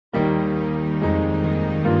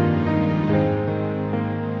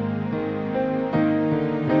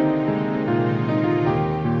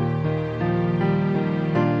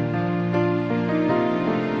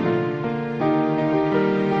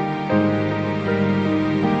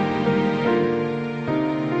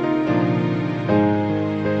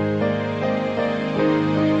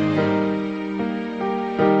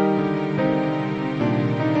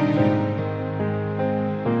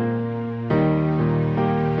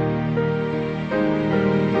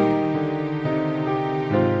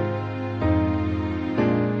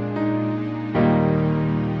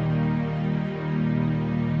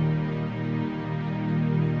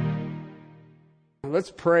let's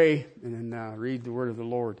pray and then read the word of the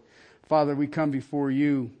Lord. Father, we come before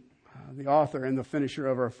you, the author and the finisher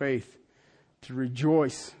of our faith, to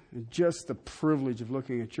rejoice in just the privilege of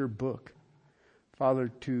looking at your book. Father,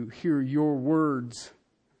 to hear your words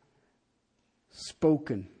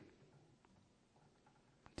spoken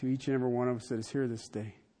to each and every one of us that is here this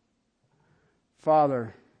day.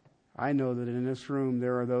 Father, I know that in this room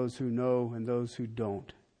there are those who know and those who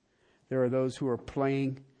don't. There are those who are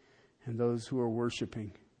playing and those who are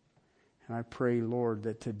worshiping. And I pray, Lord,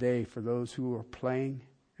 that today for those who are playing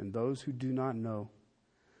and those who do not know,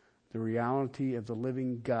 the reality of the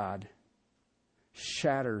living God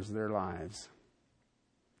shatters their lives.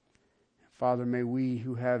 Father, may we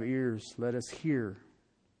who have ears, let us hear.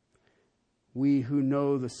 We who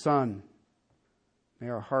know the Son, may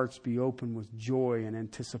our hearts be open with joy and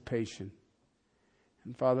anticipation.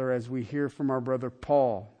 And Father, as we hear from our brother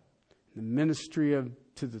Paul, the ministry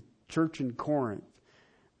to the church in Corinth,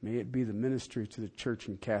 may it be the ministry to the church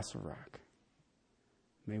in Castle Rock.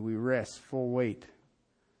 May we rest full weight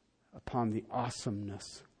upon the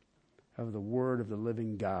awesomeness of the Word of the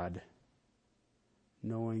living God,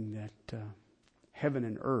 knowing that heaven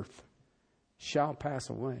and earth shall pass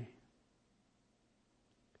away,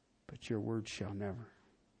 but your word shall never.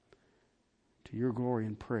 To your glory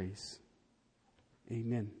and praise.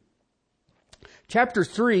 Amen. Chapter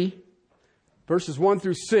 3, verses 1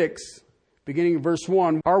 through 6, beginning in verse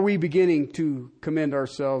 1. Are we beginning to commend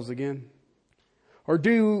ourselves again? Or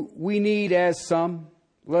do we need, as some,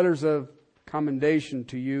 letters of commendation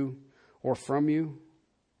to you or from you?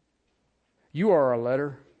 You are a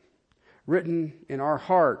letter written in our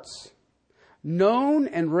hearts, known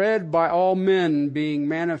and read by all men, being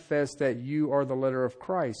manifest that you are the letter of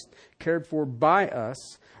Christ, cared for by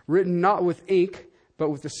us, written not with ink, but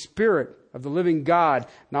with the Spirit of the living God,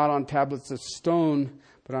 not on tablets of stone,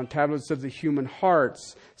 but on tablets of the human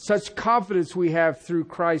hearts. Such confidence we have through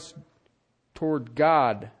Christ toward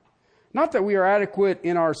God. Not that we are adequate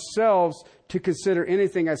in ourselves to consider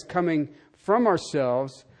anything as coming from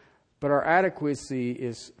ourselves, but our adequacy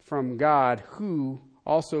is from God, who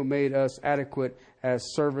also made us adequate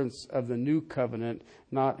as servants of the new covenant,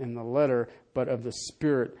 not in the letter, but of the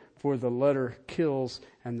Spirit. For the letter kills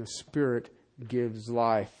and the Spirit gives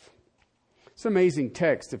life. It's an amazing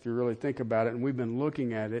text if you really think about it, and we've been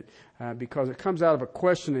looking at it because it comes out of a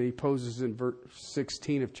question that he poses in verse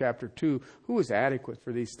 16 of chapter 2. Who is adequate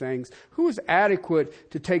for these things? Who is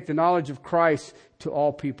adequate to take the knowledge of Christ to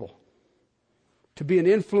all people? To be an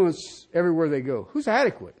influence everywhere they go? Who's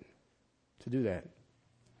adequate to do that?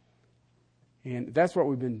 And that's what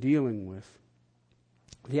we've been dealing with.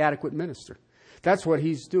 The adequate minister. That's what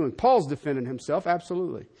he's doing. Paul's defending himself,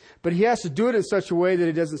 absolutely. But he has to do it in such a way that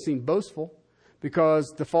it doesn't seem boastful,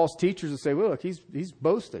 because the false teachers will say, well, look, he's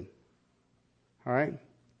boasting. All right?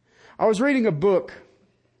 I was reading a book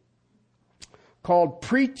called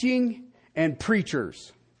Preaching and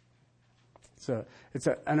Preachers. It's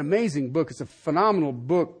an amazing book. It's a phenomenal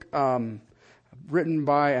book written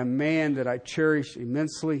by a man that I cherish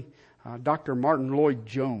immensely, Dr. Martin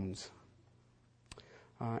Lloyd-Jones.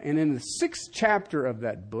 And in the 6th chapter of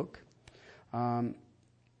that book,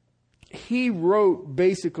 he wrote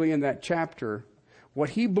basically in that chapter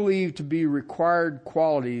what he believed to be required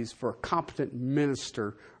qualities for a competent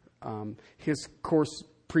minister. His course,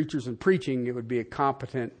 Preachers and Preaching, it would be a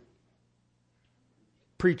competent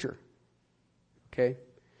preacher. Okay?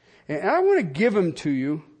 And I want to give them to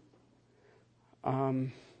you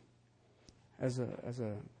as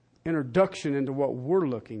a introduction into what we're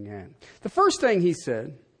looking at. The first thing he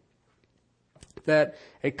said, that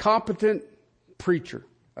a competent preacher,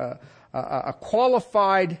 a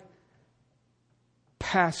qualified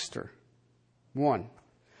pastor, one,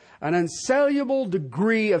 an insoluble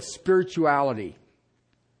degree of spirituality.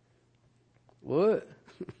 What?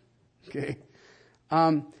 Okay.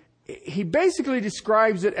 He basically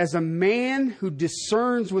describes it as a man who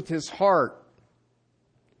discerns with his heart.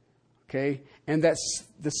 Okay? And that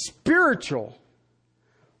the spiritual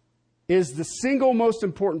is the single most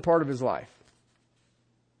important part of his life.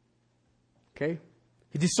 Okay?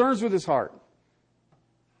 He discerns with his heart.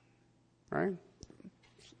 All right?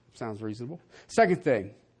 Sounds reasonable. Second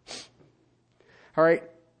thing. All right.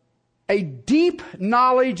 A deep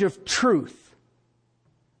knowledge of truth.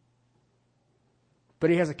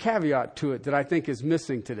 But he has a caveat to it that I think is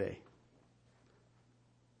missing today.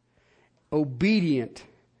 Obedient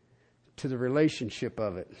to the relationship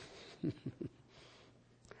of it.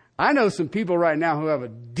 I know some people right now who have a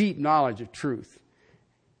deep knowledge of truth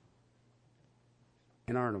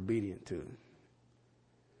and aren't obedient to it.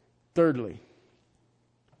 Thirdly,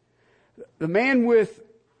 the man with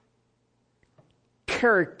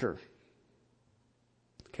character.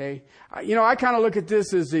 Okay? I kind of look at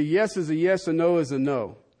this as a yes is a yes, a no is a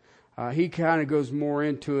no. He kind of goes more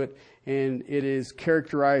into it, and it is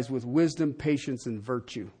characterized with wisdom, patience, and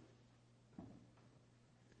virtue.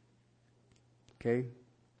 Okay?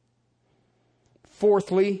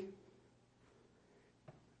 Fourthly,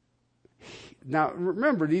 now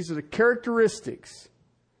remember, these are the characteristics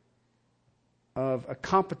of a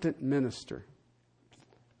competent minister.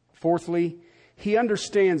 Fourthly, he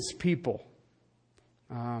understands people.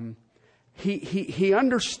 He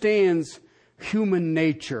understands human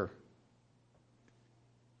nature.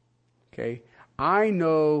 Okay, I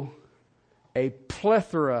know a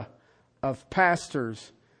plethora of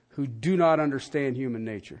pastors who do not understand human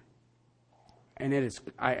nature, and it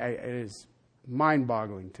is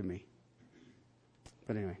mind-boggling to me.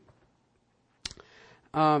 But anyway,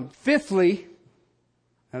 fifthly,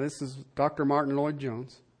 now this is Dr. Martin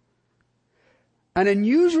Lloyd-Jones, an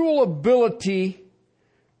unusual ability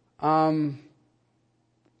in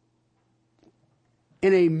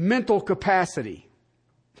a mental capacity.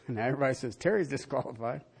 Now everybody says, Terry's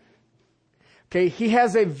disqualified. Okay, he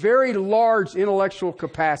has a very large intellectual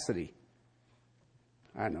capacity.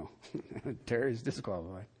 I know. Terry's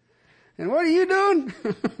disqualified. And what are you doing?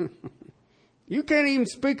 You can't even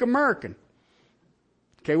speak American.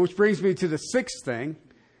 Okay, which brings me to the sixth thing.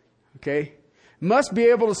 Okay, must be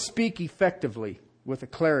able to speak effectively with a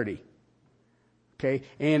clarity. Okay,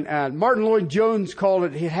 and Martin Lloyd-Jones called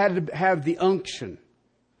it, he had to have the unction.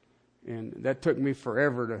 And that took me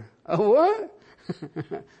forever to, oh, what?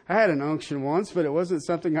 I had an unction once, but it wasn't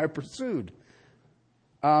something I pursued.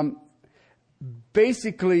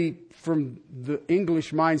 Basically, from the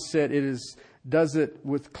English mindset, it is, does it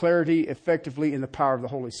with clarity, effectively, in the power of the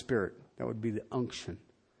Holy Spirit. That would be the unction.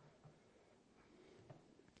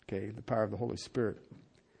 Okay, the power of the Holy Spirit.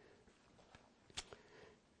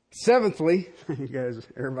 Seventhly, you guys,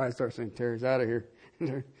 everybody starts saying, Terry's out of here.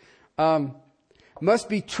 Must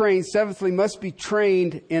be trained. Seventhly, must be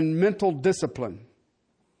trained in mental discipline.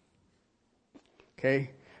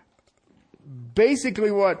 Okay.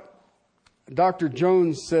 Basically what Dr.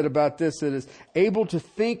 Jones said about this, it is able to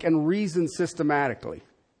think and reason systematically.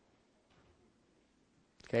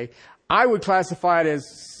 Okay. I would classify it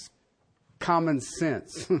as common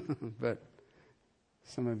sense, but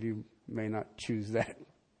some of you may not choose that.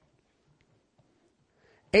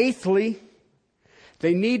 Eighthly,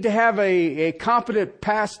 they need to have a competent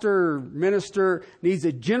pastor, minister, needs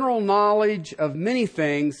a general knowledge of many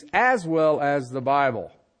things as well as the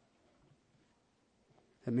Bible.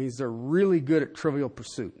 That means they're really good at Trivial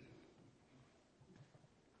Pursuit.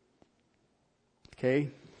 Okay.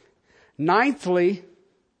 Ninthly,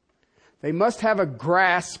 they must have a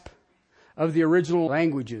grasp of the original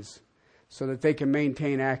languages so that they can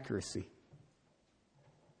maintain accuracy.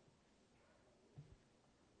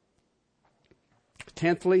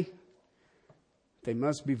 Tenthly, they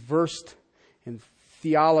must be versed in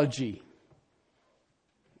theology,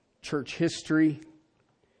 church history,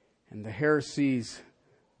 and the heresies,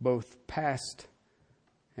 both past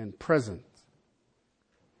and present.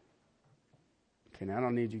 Okay, now I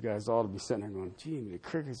don't need you guys all to be sitting there going, gee, the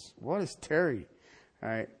crickets, what is Terry? All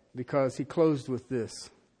right, because he closed with this.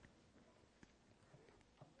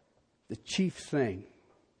 The chief thing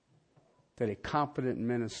that a competent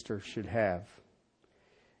minister should have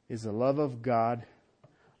is a love of God,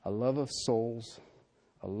 a love of souls,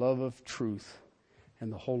 a love of truth,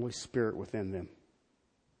 and the Holy Spirit within them.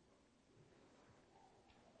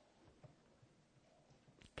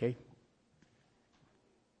 Okay?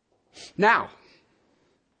 Now,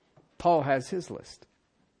 Paul has his list.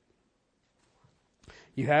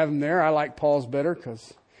 You have them there. I like Paul's better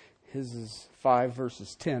because his is 5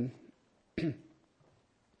 verses 10.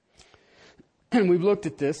 And we've looked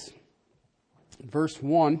at this. Verse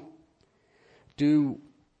 1,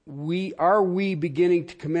 are we beginning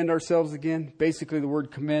to commend ourselves again? Basically, the word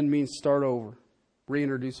commend means start over,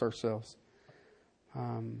 reintroduce ourselves.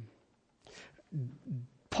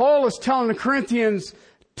 Paul is telling the Corinthians,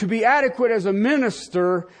 to be adequate as a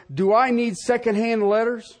minister, do I need secondhand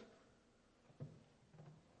letters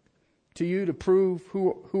to you to prove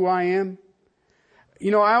who I am?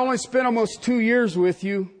 I only spent almost 2 years with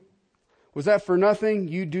you. Was that for nothing?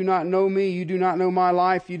 You do not know me. You do not know my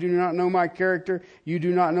life. You do not know my character. You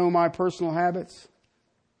do not know my personal habits.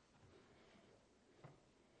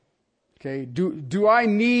 Okay. Do I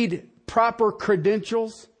need proper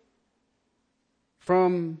credentials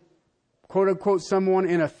from, quote unquote, someone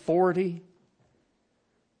in authority?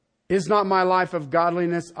 Is not my life of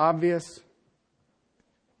godliness obvious?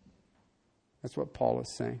 That's what Paul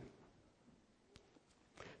is saying.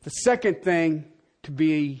 The second thing to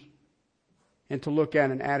be and to look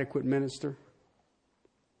at an adequate minister?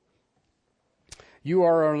 You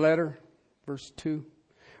are our letter, verse 2,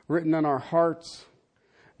 written on our hearts,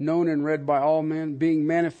 known and read by all men, being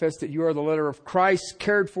manifest that you are the letter of Christ,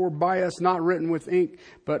 cared for by us, not written with ink,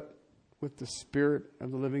 but with the Spirit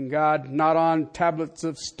of the living God, not on tablets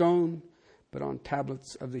of stone, but on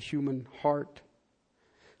tablets of the human heart.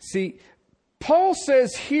 See, Paul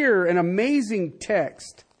says here an amazing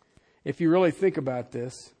text, if you really think about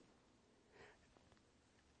this.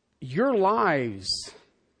 Your lives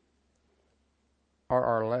are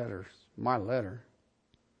our letters, my letter.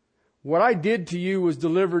 What I did to you was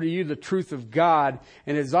deliver to you the truth of God,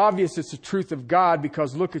 and it's obvious it's the truth of God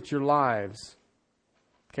because look at your lives.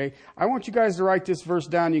 Okay, I want you guys to write this verse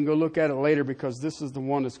down. You can go look at it later because this is the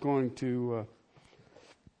one that's going to,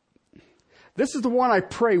 this is the one I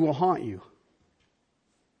pray will haunt you.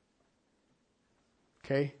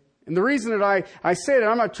 Okay, and the reason that I say that,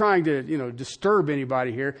 I'm not trying to, disturb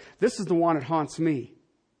anybody here. This is the one that haunts me.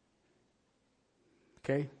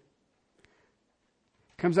 Okay,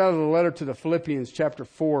 comes out of the letter to the Philippians, chapter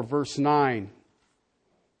 4, verse 9.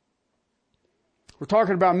 We're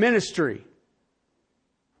talking about ministry.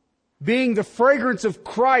 Being the fragrance of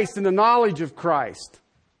Christ and the knowledge of Christ.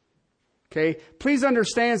 Okay? Please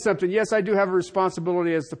understand something. Yes, I do have a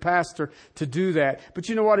responsibility as the pastor to do that. But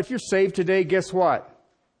you know what? If you're saved today, guess what?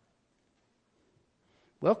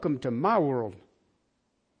 Welcome to my world.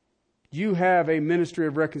 You have a ministry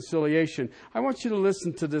of reconciliation. I want you to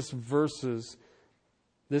listen to verse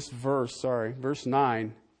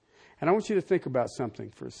 9. And I want you to think about something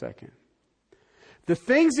for a second. The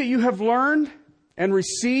things that you have learned and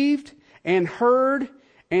received and heard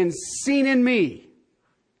and seen in me,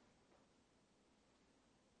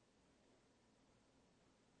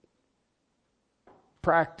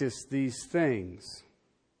 practice these things,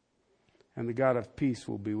 and the God of peace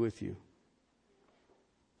will be with you.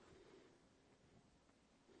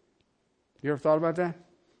 You ever thought about that?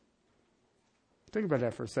 Think about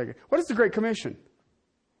that for a second. What is the Great Commission?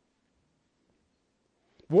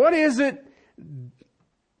 What is it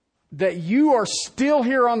that you are still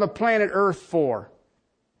here on the planet Earth for?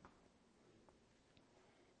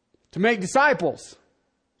 To make disciples.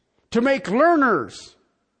 To make learners.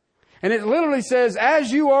 And it literally says,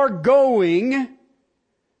 as you are going,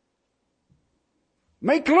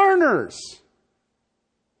 make learners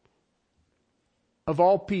of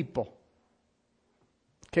all people.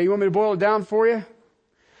 Okay, you want me to boil it down for you?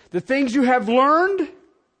 The things you have learned,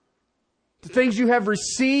 the things you have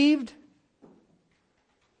received,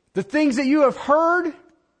 the things that you have heard,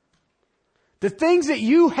 the things that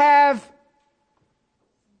you have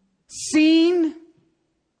seen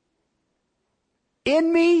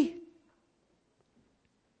in me,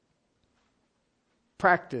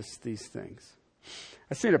 practice these things.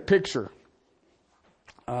 I seen a picture.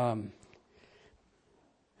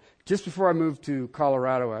 Just before I moved to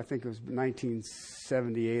Colorado, I think it was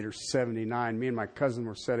 1978 or 79, me and my cousin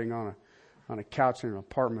were sitting on a couch in an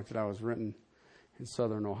apartment that I was renting in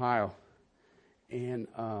southern Ohio. And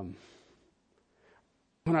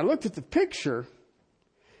when I looked at the picture,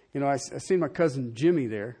 I seen my cousin Jimmy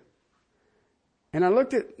there. And I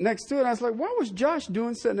looked at next to it, and I was like, what was Josh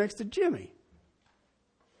doing sitting next to Jimmy?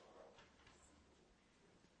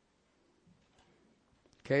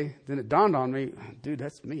 Okay, then it dawned on me, dude,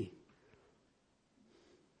 that's me.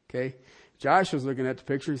 Okay, Josh was looking at the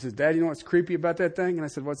picture. He says, Dad, you know what's creepy about that thing? And I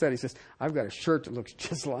said, what's that? He says, I've got a shirt that looks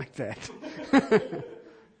just like that.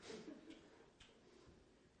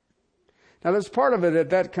 Now, there's part of it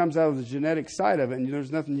that comes out of the genetic side of it, and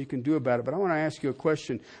there's nothing you can do about it. But I want to ask you a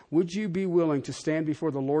question. Would you be willing to stand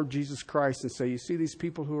before the Lord Jesus Christ and say, you see these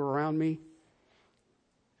people who are around me?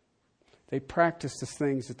 They practice the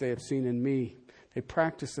things that they have seen in me. They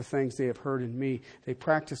practice the things they have heard in me. They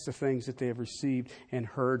practice the things that they have received and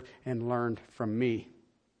heard and learned from me.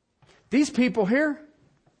 These people here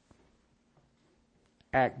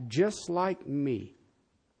act just like me.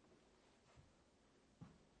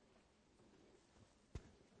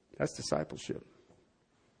 That's discipleship.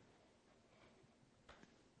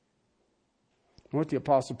 And what the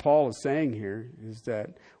Apostle Paul is saying here is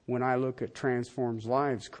that when I look at Transforms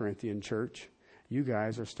Lives, Corinthian church, you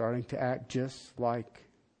guys are starting to act just like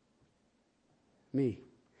me.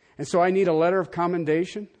 And so I need a letter of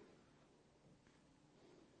commendation.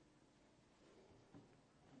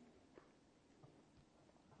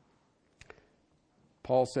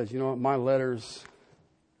 Paul says, you know what, my letters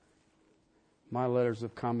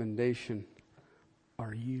of commendation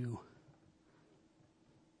are you.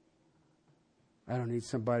 I don't need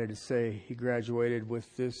somebody to say he graduated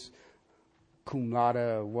with this cum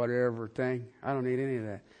laude, whatever thing. I don't need any of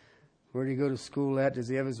that. Where did he go to school at? Does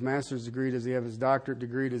he have his master's degree? Does he have his doctorate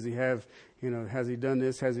degree? Does he have, has he done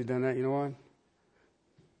this? Has he done that? You know what?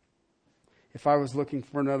 If I was looking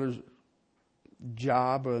for another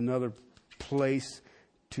job or another place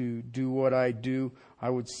to do what I do, I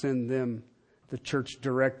would send them the church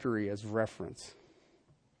directory as reference.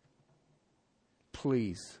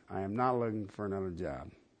 Please, I am not looking for another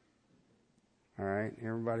job. All right?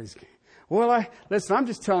 Everybody's... Well, listen, I'm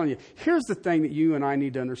just telling you, here's the thing that you and I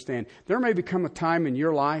need to understand. There may become a time in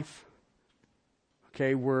your life,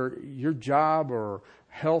 okay, where your job or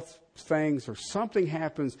health things or something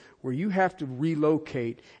happens where you have to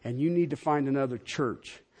relocate and you need to find another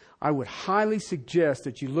church. I would highly suggest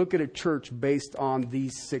that you look at a church based on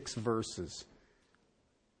these 6 verses.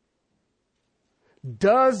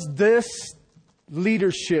 Does this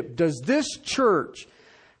leadership, does this church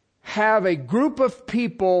have a group of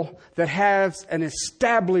people that has an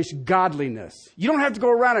established godliness? You don't have to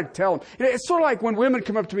go around and tell them. It's sort of like when women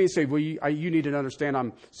come up to me and say, well, you need to understand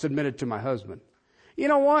I'm submitted to my husband. You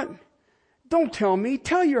know what? Don't tell me.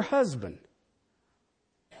 Tell your husband.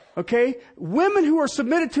 Okay? Women who are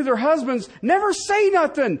submitted to their husbands never say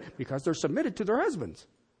nothing because they're submitted to their husbands.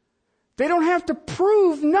 They don't have to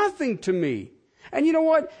prove nothing to me. And you know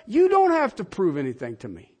what? You don't have to prove anything to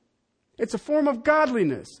me. It's a form of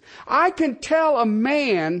godliness. I can tell a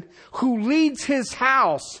man who leads his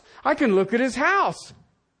house. I can look at his house.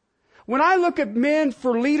 When I look at men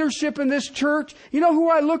for leadership in this church, you know who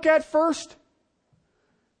I look at first?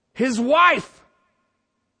 His wife.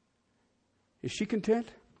 Is she content?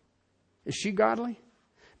 Is she godly?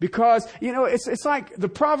 Because, it's like the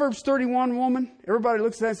Proverbs 31 woman. Everybody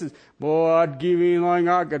looks at that and says, boy, I'd give anything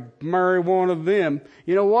I could marry one of them.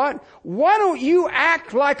 You know what? Why don't you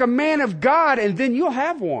act like a man of God and then you'll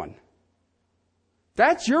have one?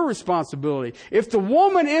 That's your responsibility. If the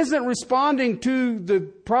woman isn't responding to the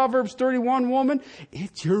Proverbs 31 woman,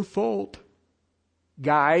 it's your fault.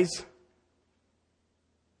 Guys,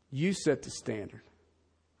 you set the standard.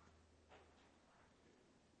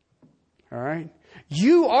 All right?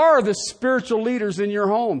 You are the spiritual leaders in your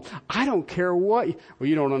home. I don't care what. Well,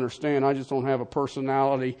 you don't understand. I just don't have a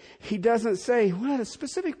personality. He doesn't say, well, a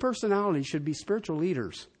specific personality should be spiritual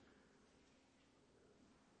leaders.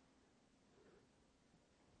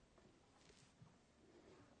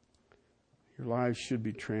 Your lives should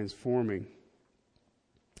be transforming.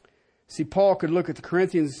 See, Paul could look at the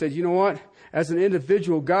Corinthians and said, you know what? As an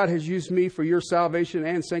individual, God has used me for your salvation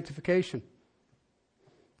and sanctification.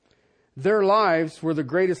 Their lives were the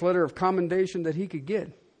greatest letter of commendation that he could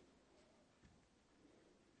get.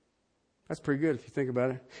 That's pretty good if you think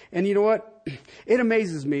about it. And you know what? It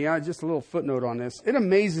amazes me. Just a little footnote on this. It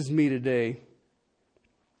amazes me today.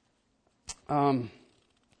 When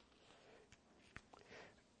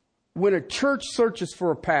a church searches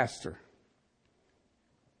for a pastor,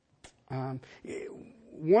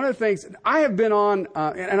 one of the things I have been on,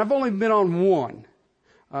 and I've only been on one.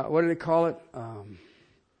 What do they call it?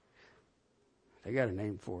 They got a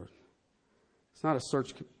name for it. It's not a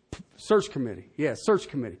search committee. Yeah, search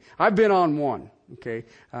committee. I've been on one, okay,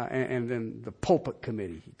 and then the pulpit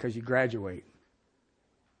committee because you graduate,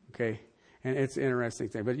 okay, and it's an interesting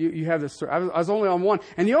thing. But you have this. I was only on one,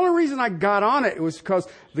 and the only reason I got on it was because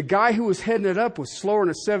the guy who was heading it up was slower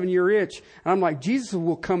than a 7-year itch, and I'm like, Jesus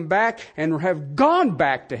will come back and have gone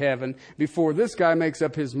back to heaven before this guy makes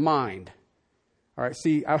up his mind. All right,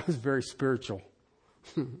 see, I was very spiritual.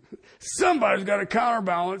 Somebody's got to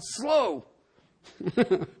counterbalance slow.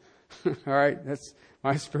 All right, that's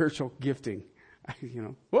my spiritual gifting.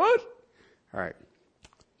 What? All right.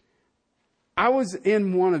 I was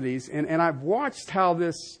in one of these, and I've watched how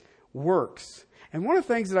this works. And one of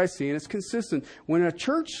the things that I see, and it's consistent, when a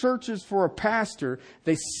church searches for a pastor,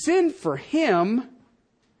 they send for him,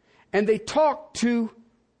 and they talk to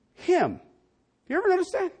him. You ever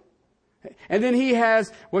notice that? And then he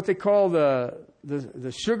has what they call the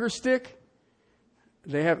sugar stick.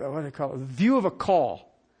 They have what they call it, the view of a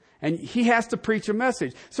call. And he has to preach a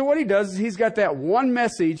message. So what he does is he's got that one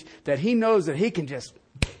message that he knows that he can just,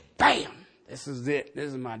 bam, this is it.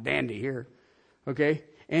 This is my dandy here. Okay?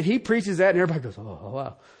 And he preaches that and everybody goes, oh,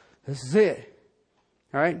 wow, this is it.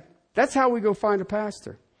 All right? That's how we go find a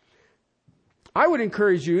pastor. I would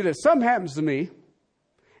encourage you that if something happens to me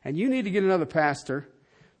and you need to get another pastor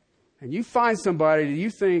and you find somebody that you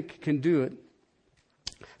think can do it,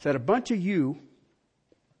 that a bunch of you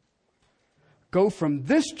go from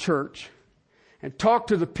this church and talk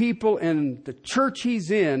to the people in the church he's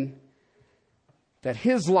in that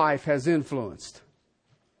his life has influenced.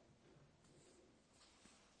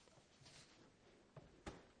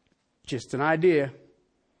 just an idea.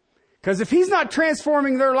 Because if he's not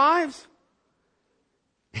transforming their lives,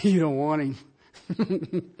 you don't want him.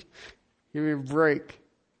 Give me a break.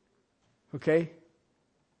 Okay?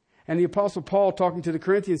 And the Apostle Paul, talking to the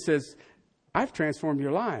Corinthians, says, I've transformed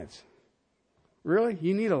your lives. Really?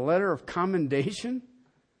 You need a letter of commendation?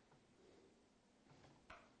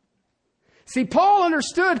 See, Paul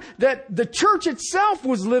understood that the church itself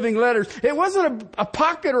was living letters. It wasn't a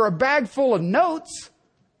pocket or a bag full of notes.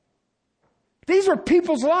 These were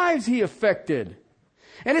people's lives he affected.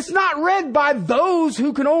 And it's not read by those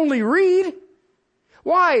who can only read.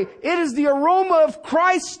 Why? It is the aroma of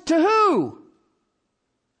Christ to who?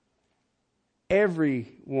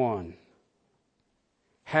 Everyone.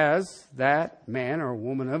 Has that man or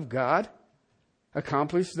woman of God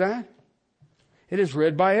accomplished that? It is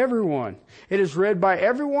read by everyone. It is read by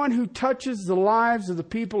everyone who touches the lives of the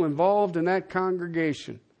people involved in that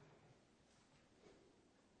congregation.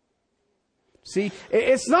 See,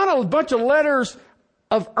 it's not a bunch of letters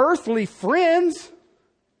of earthly friends.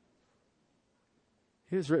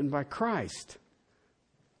 It is written by Christ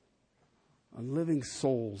on living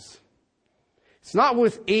souls. It's not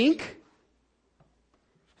with ink.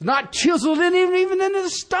 It's not chiseled in even into the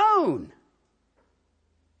stone,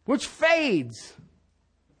 which fades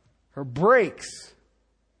or breaks,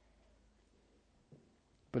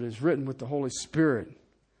 but is written with the Holy Spirit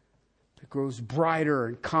that grows brighter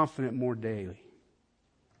and confident more daily.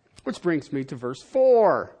 Which brings me to verse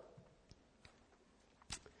 4.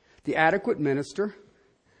 The adequate minister.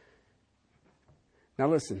 Now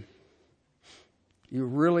listen, you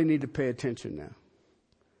really need to pay attention now.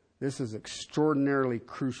 This is extraordinarily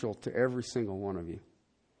crucial to every single one of you.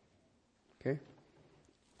 Okay?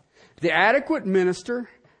 The adequate minister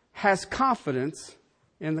has confidence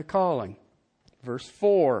in the calling. Verse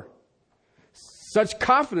 4. Such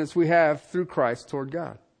confidence we have through Christ toward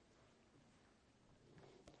God.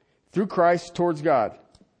 Through Christ towards God.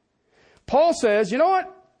 Paul says, you know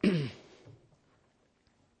what?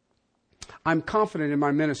 I'm confident in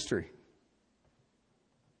my ministry.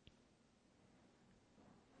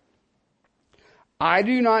 I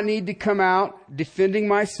do not need to come out defending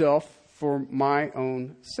myself for my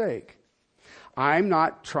own sake. I'm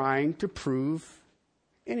not trying to prove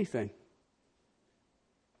anything.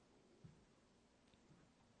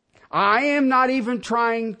 I am not even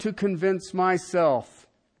trying to convince myself.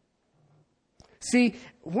 See,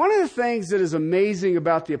 one of the things that is amazing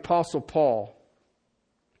about the Apostle Paul,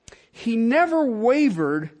 he never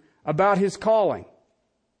wavered about his calling.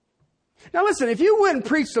 Now listen, if you went and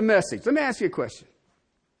preached a message, let me ask you a question.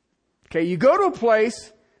 Okay, you go to a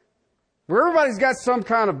place where everybody's got some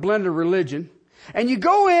kind of blended religion, and you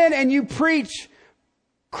go in and you preach,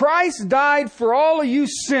 Christ died for all of you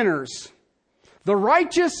sinners, the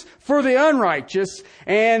righteous for the unrighteous,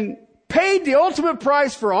 and paid the ultimate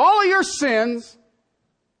price for all of your sins.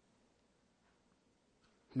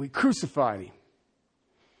 We crucified him.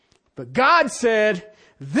 But God said,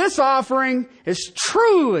 this offering is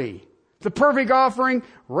truly the perfect offering,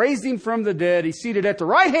 raised him from the dead. He's seated at the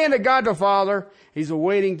right hand of God the Father. He's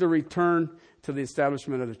awaiting the return to the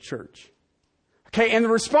establishment of the church. Okay, and the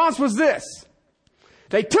response was this.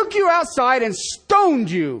 They took you outside and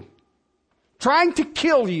stoned you, trying to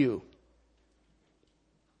kill you.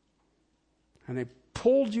 And they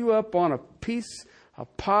pulled you up on a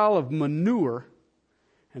pile of manure,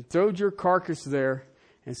 and throwed your carcass there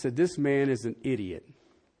and said, this man is an idiot.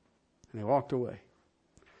 And they walked away.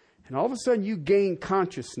 And all of a sudden you gain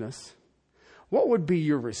consciousness. What would be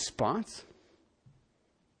your response?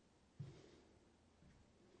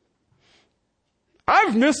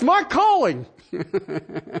 I've missed my calling.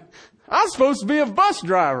 I'm supposed to be a bus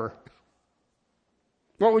driver.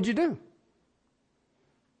 What would you do?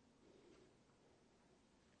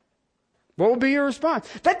 What would be your response?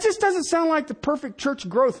 That just doesn't sound like the perfect church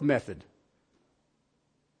growth method.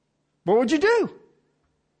 What would you do? You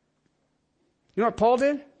know what Paul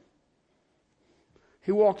did?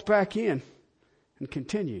 He walked back in and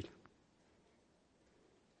continued.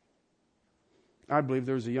 I believe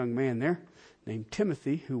there was a young man there named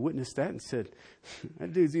Timothy who witnessed that and said,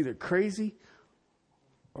 that dude's either crazy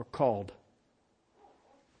or called.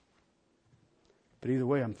 But either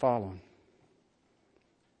way, I'm following.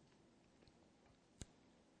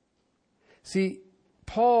 See,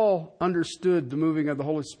 Paul understood the moving of the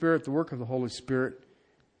Holy Spirit, the work of the Holy Spirit,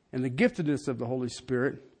 and the giftedness of the Holy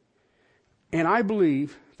Spirit. And I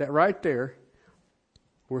believe that right there,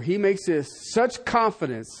 where he makes this, such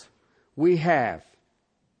confidence we have.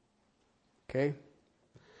 Okay?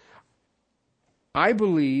 I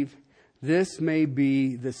believe this may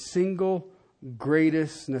be the single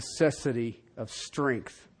greatest necessity of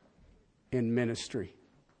strength in ministry.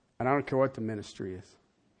 And I don't care what the ministry is.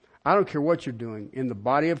 I don't care what you're doing in the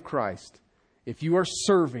body of Christ. If you are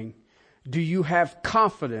serving, do you have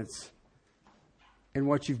confidence in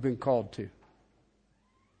what you've been called to?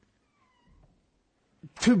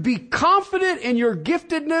 To be confident in your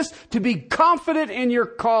giftedness, to be confident in your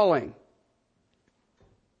calling.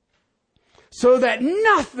 So that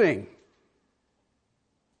nothing,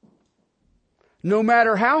 no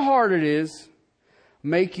matter how hard it is,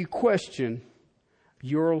 make you question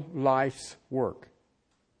your life's work.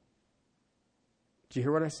 Did you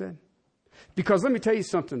hear what I said? Because let me tell you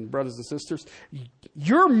something, brothers and sisters.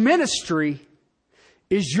 Your ministry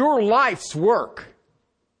is your life's work.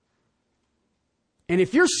 And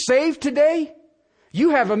if you're saved today,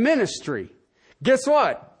 you have a ministry. Guess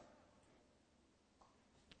what?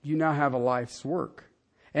 You now have a life's work.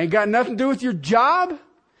 Ain't got nothing to do with your job.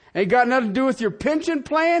 Ain't got nothing to do with your pension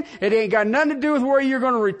plan. It ain't got nothing to do with where you're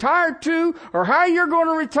going to retire to, or how you're going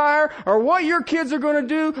to retire, or what your kids are going to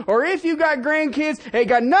do, or if you got grandkids. It ain't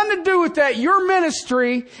got nothing to do with that. Your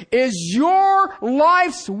ministry is your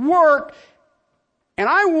life's work. And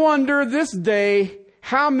I wonder this day,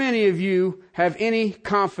 how many of you have any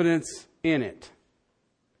confidence in it?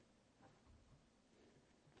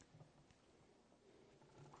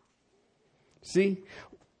 See,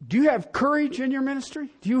 do you have courage in your ministry?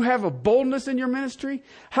 Do you have a boldness in your ministry?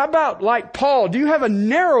 How about like Paul? Do you have a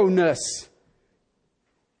narrowness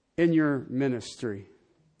in your ministry?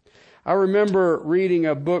 I remember reading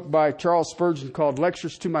a book by Charles Spurgeon called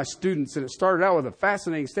Lectures to My Students, and it started out with a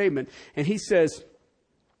fascinating statement. And he says,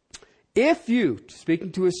 if you,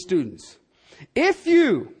 speaking to his students, if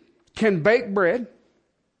you can bake bread,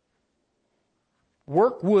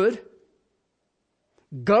 work wood,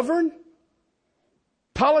 govern,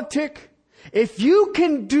 politic, if you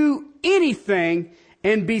can do anything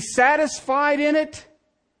and be satisfied in it,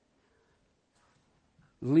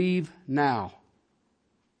 leave now.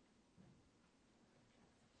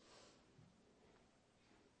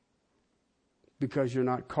 Because you're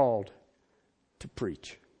not called to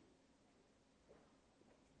preach.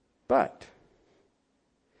 But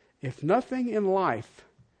if nothing in life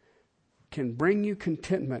can bring you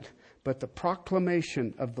contentment but the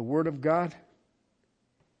proclamation of the Word of God,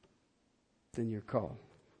 then you're called.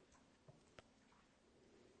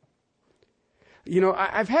 You know,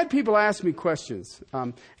 I've had people ask me questions.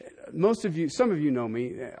 Some of you know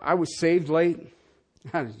me. I was saved late.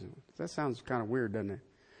 That sounds kind of weird, doesn't it?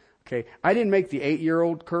 Okay, I didn't make the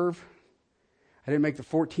 8-year-old curve. I didn't make the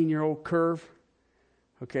 14-year-old curve.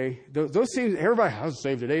 Okay, those seem, everybody, I was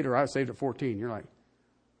saved at 8 or I was saved at 14. You're like,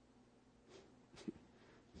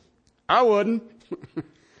 I wouldn't.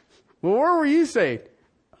 Well, where were you saved?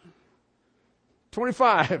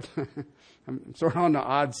 25. I'm sort of on the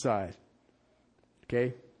odd side.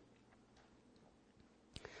 Okay?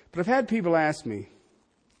 But I've had people ask me,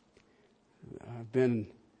 I've been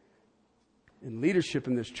in leadership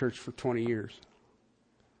in this church for 20 years.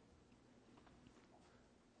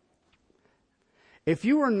 If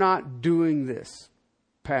you were not doing this,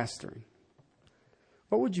 pastoring,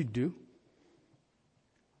 what would you do?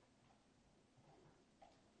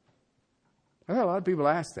 I've had a lot of people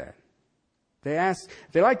ask that.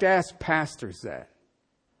 They like to ask pastors that.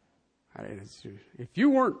 If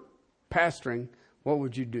you weren't pastoring, what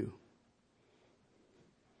would you do?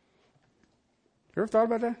 You ever thought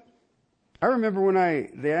about that? I remember when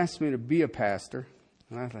they asked me to be a pastor,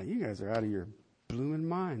 and I thought, you guys are out of your blooming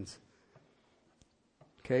minds.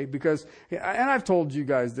 Okay, because, and I've told you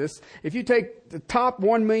guys this, if you take the top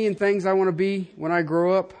 1 million things I want to be when I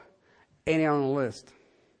grow up, ain't on the list.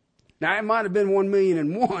 Now, it might have been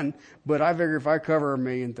 1,000,001, but I figure if I cover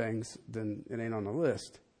 1,000,000 things, then it ain't on the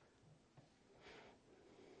list.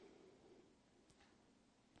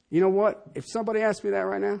 You know what? If somebody asked me that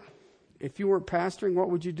right now, if you weren't pastoring, what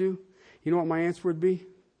would you do? You know what my answer would be?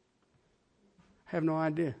 I have no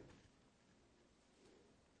idea.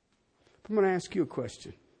 I'm going to ask you a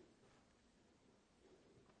question.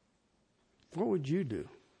 What would you do?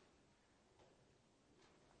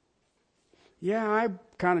 Yeah, I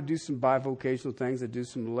kind of do some bivocational things. I do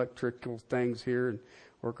some electrical things here and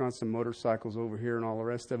work on some motorcycles over here and all the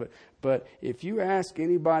rest of it. But if you ask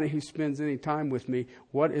anybody who spends any time with me,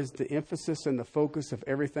 what is the emphasis and the focus of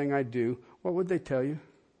everything I do, what would they tell you?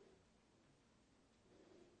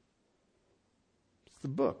 It's the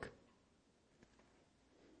book.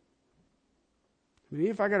 I mean,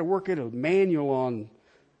 if I got to work at a manual on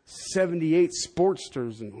 78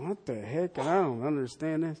 Sportsters and what the heck, I don't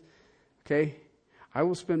understand this. Okay, I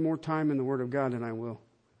will spend more time in the Word of God than I will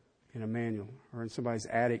in a manual or in somebody's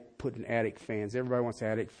attic, putting attic fans. Everybody wants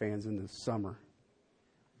attic fans in the summer.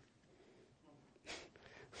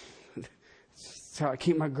 how I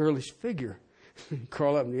keep my girlish figure. You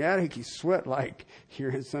crawl up in the attic, you sweat like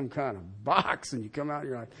you're in some kind of box, and you come out and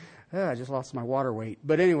you're like, I just lost my water weight.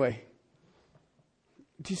 But anyway,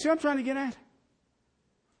 do you see what I'm trying to get at?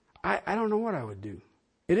 I don't know what I would do.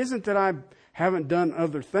 It isn't that I haven't done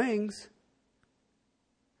other things,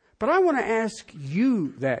 but I want to ask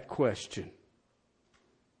you that question.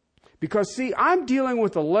 Because, see, I'm dealing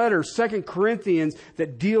with a letter, 2 Corinthians,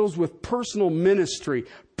 that deals with personal ministry.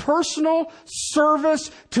 Personal service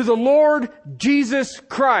to the Lord Jesus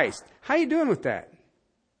Christ. How are you doing with that?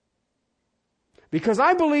 Because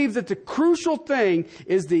I believe that the crucial thing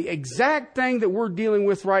is the exact thing that we're dealing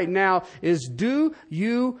with right now is, do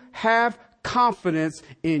you have confidence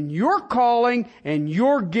in your calling and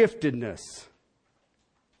your giftedness?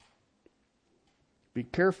 Be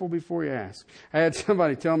careful before you ask. I had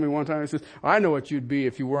somebody tell me one time, he says, I know what you'd be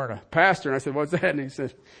if you weren't a pastor. And I said, what's that? And he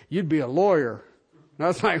said, you'd be a lawyer. And I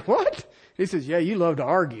was like, what? He says, yeah, you love to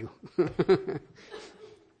argue.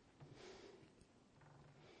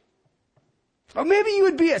 Or maybe you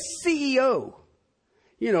would be a CEO.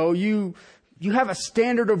 You know, you have a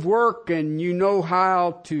standard of work and you know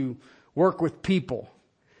how to work with people.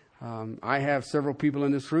 I have several people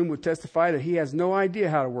in this room who testify that he has no idea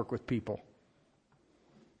how to work with people.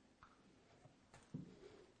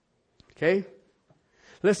 Okay?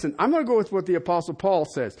 Listen, I'm going to go with what the Apostle Paul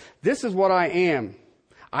says. This is what I am.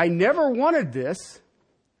 I never wanted this,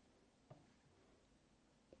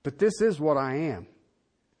 but this is what I am.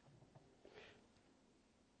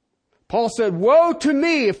 Paul said, woe to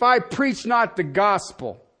me if I preach not the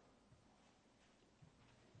gospel.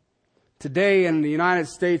 Today in the United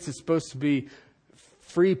States, it's supposed to be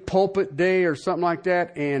free pulpit day or something like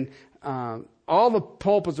that. And all the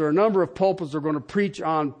pulpits, or a number of pulpits, are going to preach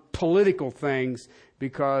on political things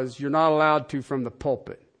because you're not allowed to from the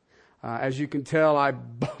pulpit. As you can tell, I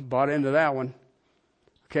bought into that one.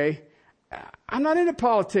 Okay? I'm not into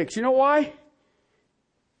politics. You know why?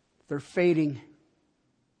 They're fading.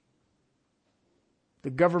 The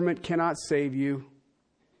government cannot save you.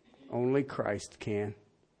 Only Christ can.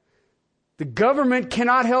 The government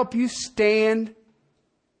cannot help you stand.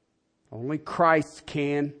 Only Christ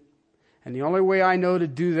can. And the only way I know to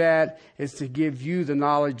do that is to give you the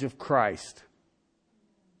knowledge of Christ.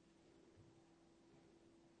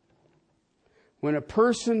 When a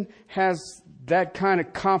person has that kind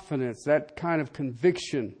of confidence, that kind of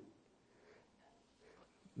conviction,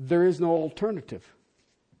 there is no alternative.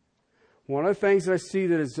 One of the things that I see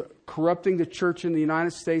that is corrupting the church in the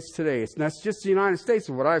United States today, it's not just the United States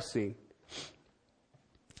of what I've seen,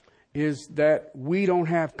 is that we don't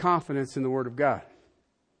have confidence in the Word of God.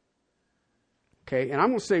 Okay, and I'm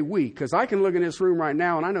going to say we, because I can look in this room right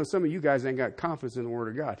now and I know some of you guys ain't got confidence in the Word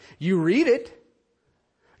of God. You read it,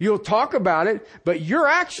 you'll talk about it, but your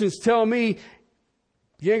actions tell me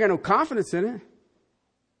you ain't got no confidence in it.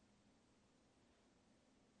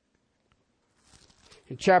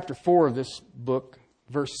 In chapter 4 of this book,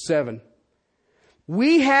 verse 7,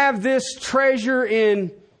 we have this treasure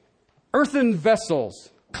in earthen vessels,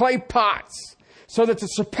 clay pots, so that the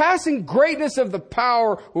surpassing greatness of the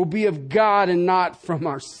power will be of God and not from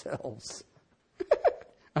ourselves.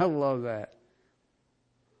 I love that.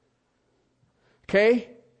 Okay?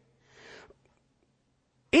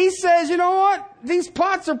 He says, you know what? These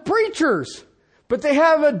pots are preachers, but they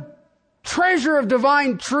have a treasure of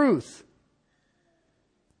divine truth.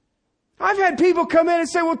 I've had people come in and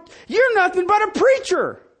say, well, you're nothing but a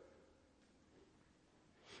preacher.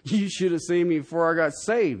 You should have seen me before I got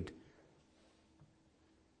saved.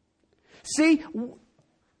 See,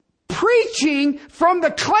 preaching from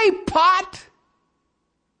the clay pot,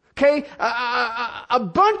 okay, a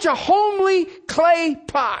bunch of homely clay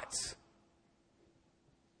pots.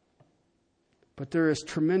 But there is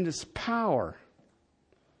tremendous power.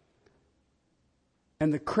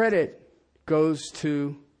 And the credit goes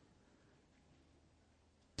to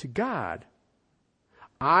God.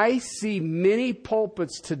 I see many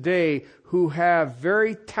pulpits today who have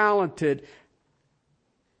very talented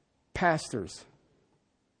pastors.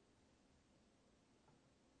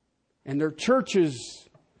 And their churches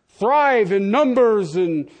thrive in numbers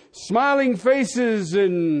and smiling faces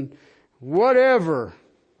and whatever.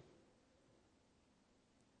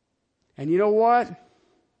 And you know what?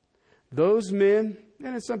 Those men,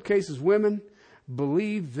 and in some cases women,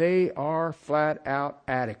 believe they are flat out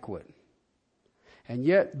adequate. And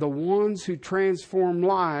yet the ones who transform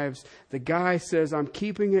lives, the guy says, I'm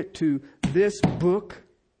keeping it to this book.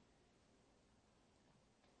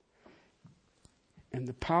 And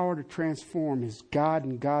the power to transform is God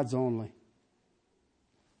and God's only.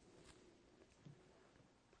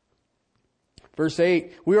 Verse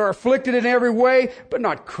 8, we are afflicted in every way, but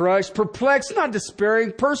not crushed, perplexed, not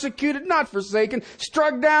despairing, persecuted, not forsaken,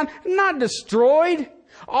 struck down, not destroyed.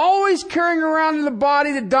 Always carrying around in the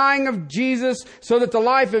body the dying of Jesus, so that the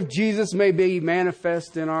life of Jesus may be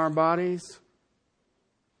manifest in our bodies.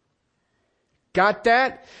 Got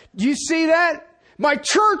that? Do you see that? My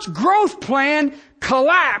church growth plan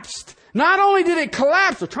collapsed. Not only did it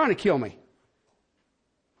collapse, they're trying to kill me.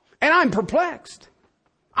 And I'm perplexed.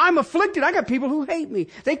 I'm afflicted. I got people who hate me.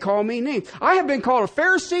 They call me names. I have been called a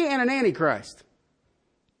Pharisee and an Antichrist.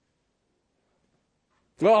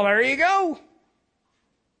 Well, there you go.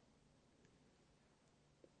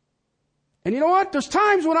 And you know what? There's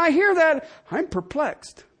times when I hear that, I'm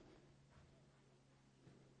perplexed.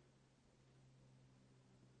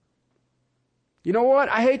 You know what?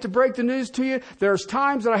 I hate to break the news to you. There's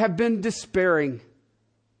times that I have been despairing.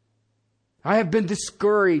 I have been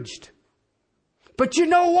discouraged. But you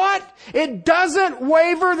know what? It doesn't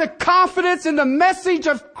waver the confidence in the message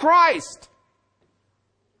of Christ.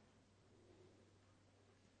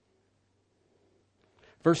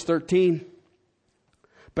 Verse 13.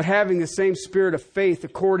 But having the same spirit of faith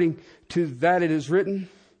according to that it is written,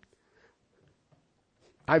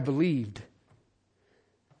 I believed,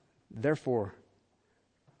 therefore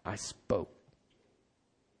I spoke.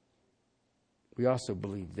 We also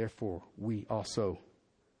believe, therefore we also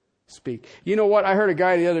speak. You know what? I heard a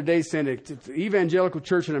guy the other day saying that the evangelical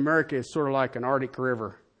church in America is sort of like an Arctic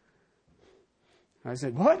river. I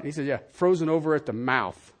said, what? He said, yeah, frozen over at the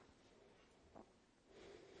mouth.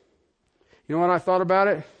 You know what I thought about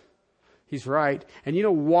it? He's right. And you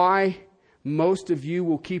know why most of you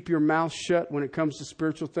will keep your mouth shut when it comes to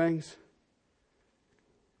spiritual things?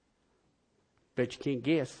 Bet you can't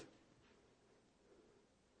guess.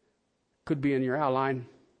 Could be in your outline.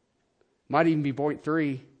 Might even be point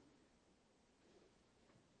 3.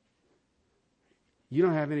 You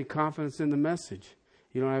don't have any confidence in the message.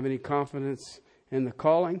 You don't have any confidence in the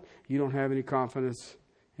calling. You don't have any confidence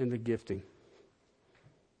in the gifting.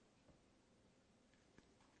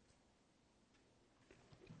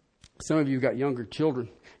 Some of you got younger children.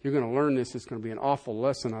 You're going to learn this. It's going to be an awful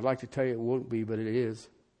lesson. I'd like to tell you it won't be, but it is.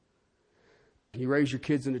 You raise your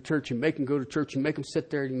kids in the church. You make them go to church. You make them sit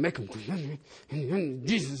there. You make them,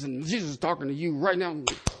 Jesus is talking to you right now.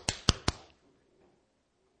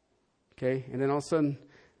 Okay, and then all of a sudden,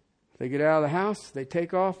 they get out of the house, they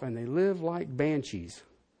take off, and they live like banshees.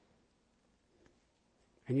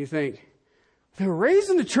 And you think, they were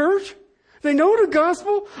raised in the church? They know the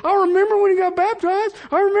gospel? I remember when he got baptized.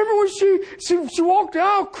 I remember when she walked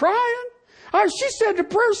out crying. She said the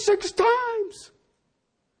prayer 6 times.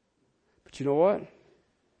 But you know what?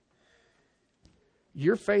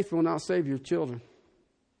 Your faith will not save your children.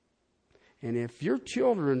 And if your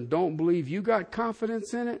children don't believe you got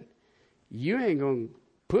confidence in it, you ain't going to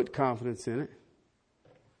put confidence in it.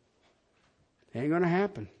 It ain't going to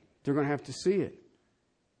happen. They're going to have to see it.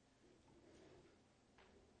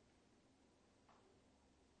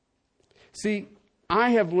 See,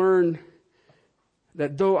 I have learned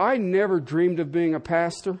that though I never dreamed of being a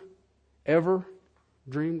pastor, ever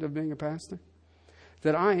dreamed of being a pastor,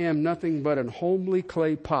 that I am nothing but a homely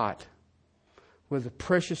clay pot with a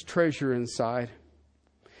precious treasure inside.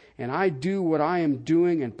 And I do what I am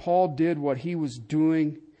doing, and Paul did what he was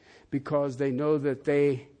doing because they know that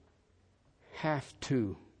they have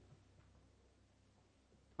to.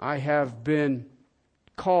 I have been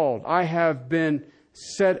called. I have been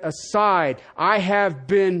set aside. I have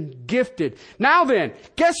been gifted. Now then,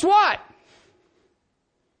 guess what?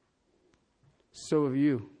 So have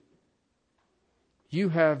you. You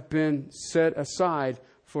have been set aside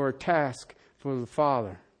for a task for the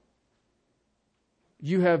Father.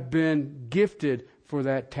 You have been gifted for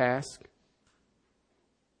that task.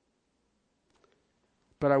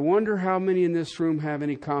 But I wonder how many in this room have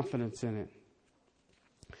any confidence in it.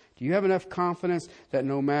 Do you have enough confidence that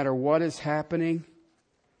no matter what is happening,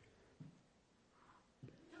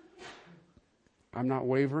 I'm not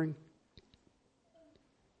wavering?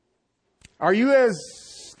 Are you, as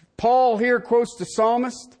Paul here quotes the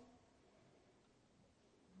psalmist,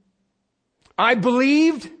 I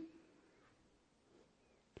believed,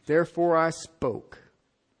 therefore I spoke.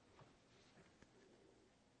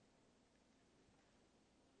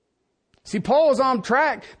 See, Paul was on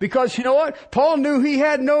track because you know what? Paul knew he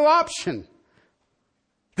had no option.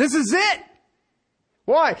 This is it.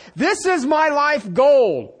 Why? This is my life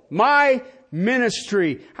goal. My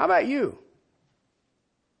ministry. How about you?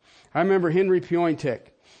 I remember Henry Piontech.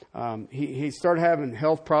 He started having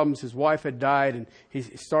health problems. His wife had died, and he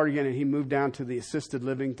started again, and he moved down to the assisted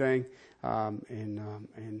living thing.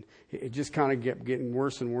 And it just kind of kept getting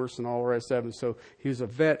worse and worse and all the rest of it. So he was a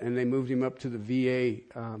vet, and they moved him up to the VA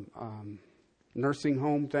nursing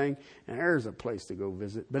home thing, and there's a place to go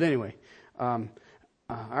visit. But anyway, I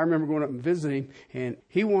remember going up and visiting, and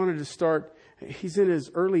he wanted to start. He's in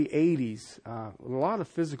his early 80s, a lot of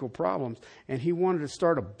physical problems, and he wanted to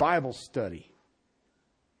start a Bible study.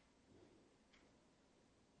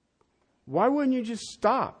 Why wouldn't you just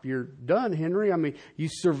stop? You're done, Henry. I mean, you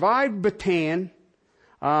survived Bataan.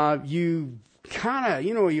 You kind of,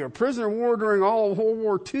 you're a prisoner of war during all of World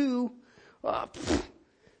War II.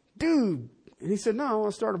 Dude. And he said, no, I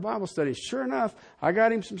want to start a Bible study. Sure enough, I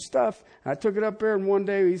got him some stuff. I took it up there, and one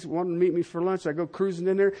day he wanted to meet me for lunch. I go cruising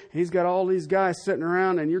in there, and he's got all these guys sitting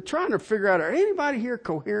around, and you're trying to figure out, are anybody here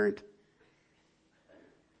coherent?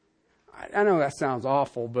 I know that sounds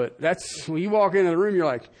awful, but that's when you walk into the room, you're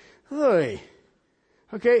like, hey.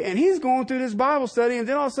 Okay, and he's going through this Bible study, and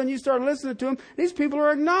then all of a sudden you start listening to him, and these people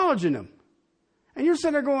are acknowledging him. And you're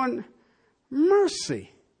sitting there going,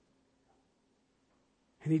 mercy.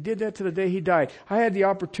 And he did that to the day he died. I had the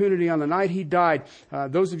opportunity on the night he died.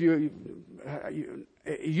 Those of you,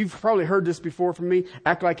 you've probably heard this before from me.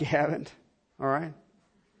 Act like you haven't. All right?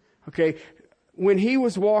 Okay. When he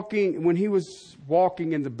was walking in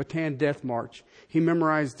the Bataan Death March, he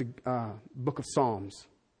memorized the book of Psalms.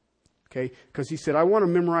 Okay? Because he said, I want to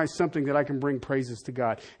memorize something that I can bring praises to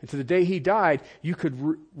God. And to the day he died, you could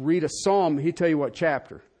read a psalm. He'd tell you what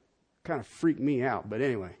chapter. Kind of freaked me out, but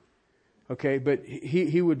anyway. Okay, but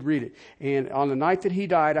he would read it. And on the night that he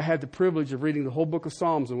died, I had the privilege of reading the whole book of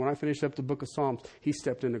Psalms. And when I finished up the book of Psalms, he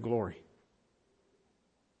stepped into glory.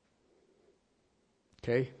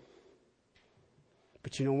 Okay?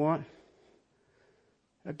 But you know what?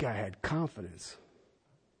 That guy had confidence.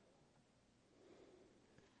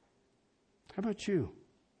 How about you?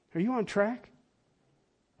 Are you on track?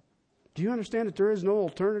 Do you understand that there is no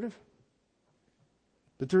alternative?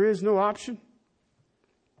 That there is no option?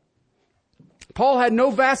 Paul had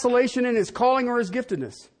no vacillation in his calling or his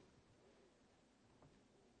giftedness.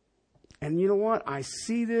 And you know what? I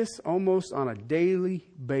see this almost on a daily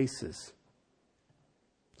basis.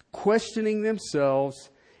 Questioning themselves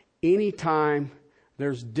anytime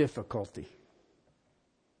there's difficulty.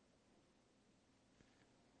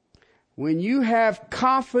 When you have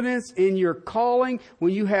confidence in your calling,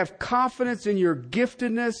 when you have confidence in your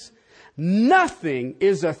giftedness, nothing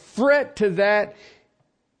is a threat to that.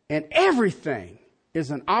 And everything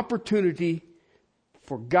is an opportunity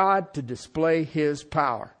for God to display His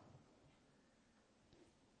power.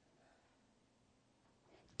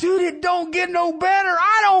 Dude, it don't get no better.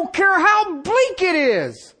 I don't care how bleak it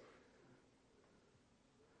is.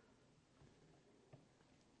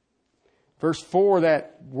 Verse 4,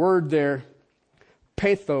 that word there,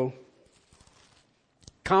 patho,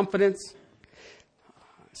 confidence.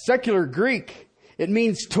 Secular Greek, it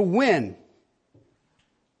means to win.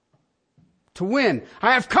 To win.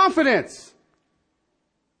 I have confidence.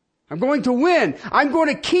 I'm going to win. I'm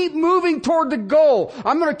going to keep moving toward the goal.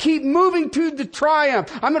 I'm going to keep moving to the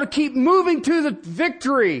triumph. I'm going to keep moving to the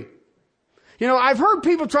victory. I've heard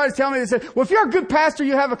people try to tell me, they say, well, if you're a good pastor,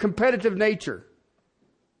 you have a competitive nature.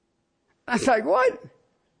 I was like, what?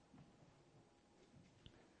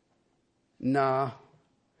 Nah.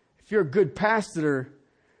 If you're a good pastor,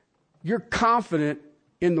 you're confident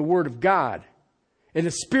in the Word of God. In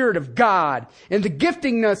the Spirit of God, in the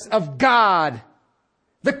giftingness of God,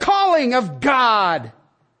 the calling of God.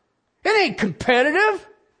 It ain't competitive.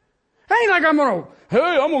 It ain't like I'm going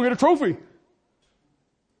to get a trophy.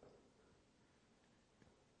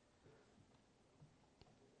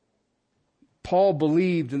 Paul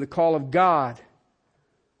believed in the call of God.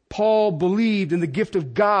 Paul believed in the gift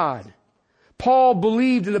of God. Paul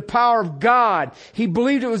believed in the power of God. He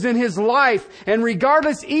believed it was in his life. And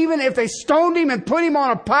regardless, even if they stoned him and put him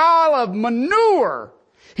on a pile of manure,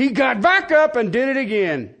 he got back up and did it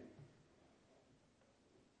again.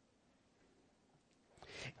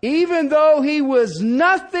 Even though he was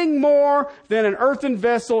nothing more than an earthen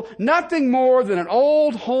vessel, nothing more than an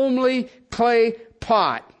old homely clay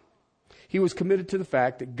pot, he was committed to the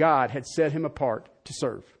fact that God had set him apart to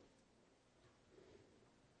serve.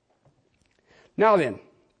 Now then,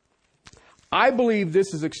 I believe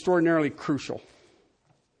this is extraordinarily crucial.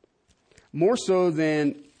 More so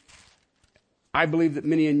than I believe that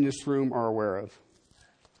many in this room are aware of.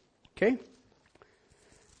 Okay?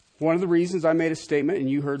 One of the reasons I made a statement, and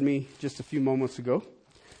you heard me just a few moments ago,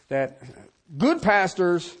 that good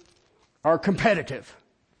pastors are competitive.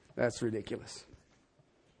 That's ridiculous.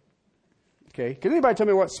 Okay? Can anybody tell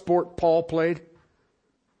me what sport Paul played?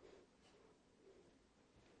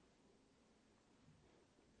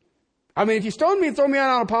 I mean, if you stoned me and throw me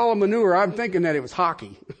out on a pile of manure, I'm thinking that it was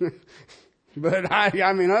hockey. But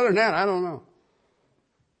I mean, other than that, I don't know.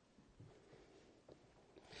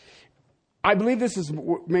 I believe this is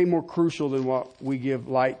way more crucial than what we give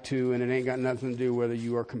light to, and it ain't got nothing to do whether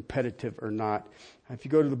you are competitive or not. If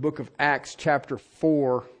you go to the book of Acts chapter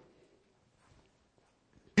 4,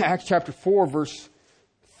 Acts chapter 4, verse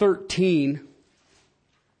 13,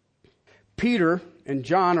 Peter and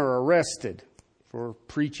John are arrested for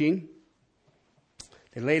preaching.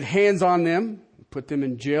 They laid hands on them, put them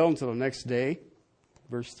in jail until the next day,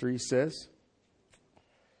 verse 3 says.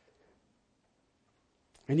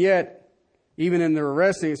 And yet, even in their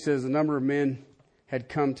arresting, it says a number of men had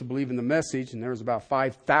come to believe in the message, and there was about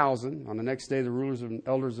 5,000. On the next day, the rulers and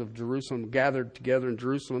elders of Jerusalem gathered together in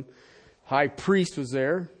Jerusalem. High priest was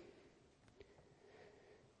there.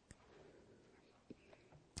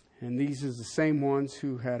 And these are the same ones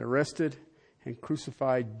who had arrested and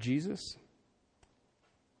crucified Jesus.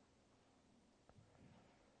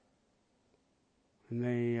 And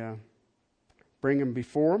they bring him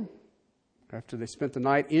before him after they spent the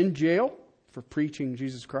night in jail for preaching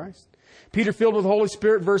Jesus Christ. Peter, filled with the Holy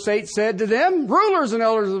Spirit, verse 8, said to them, rulers and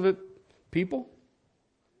elders of the people,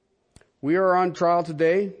 we are on trial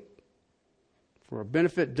today for a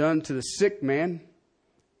benefit done to the sick man.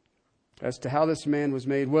 As to how this man was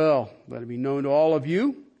made well, let it be known to all of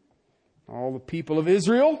you, all the people of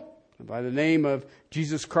Israel, by the name of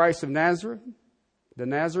Jesus Christ of Nazareth, the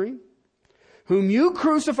Nazarene, whom you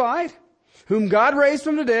crucified, whom God raised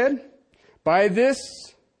from the dead. By this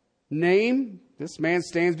name, this man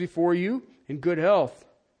stands before you in good health.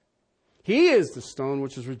 He is the stone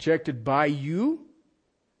which is rejected by you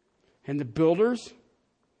and the builders,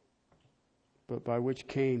 but by which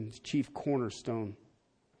came the chief cornerstone.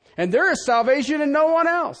 And there is salvation in no one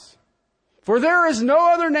else. For there is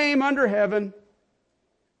no other name under heaven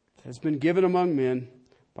that has been given among men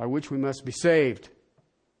by which we must be saved.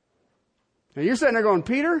 Now you're sitting there going,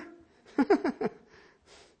 Peter,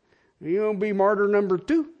 you going to be martyr number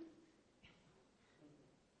 2?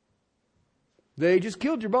 They just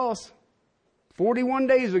killed your boss 41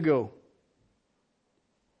 days ago.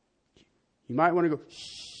 You might want to go,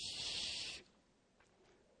 shh.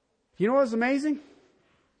 You know what's amazing?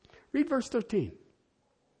 Read verse 13.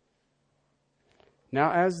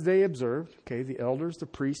 Now as they observed, the elders, the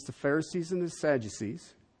priests, the Pharisees, and the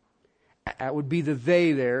Sadducees, that would be the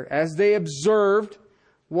they there, as they observed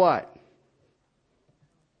what?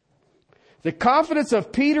 The confidence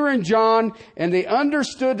of Peter and John, and they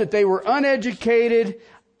understood that they were uneducated,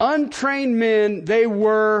 untrained men. They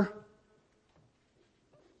were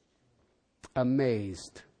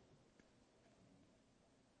amazed.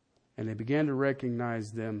 And they began to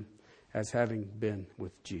recognize them as having been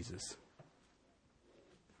with Jesus.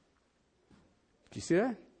 Did you see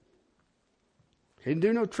that? He didn't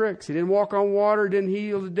do no tricks. He didn't walk on water. He didn't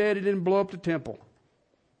heal the dead. He didn't blow up the temple.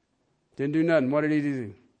 Didn't do nothing. What did he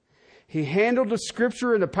do? He handled the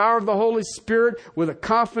Scripture and the power of the Holy Spirit with a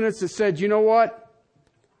confidence that said, you know what?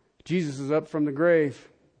 Jesus is up from the grave.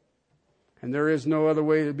 And there is no other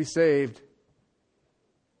way to be saved.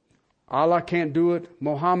 Allah can't do it.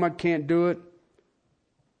 Muhammad can't do it.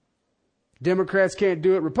 Democrats can't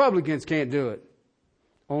do it. Republicans can't do it.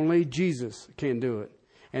 Only Jesus can do it.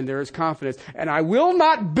 And there is confidence. And I will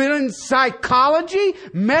not blend psychology,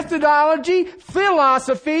 methodology,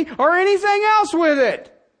 philosophy, or anything else with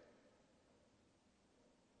it.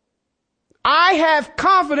 I have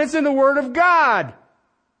confidence in the Word of God.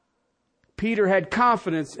 Peter had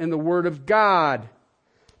confidence in the Word of God.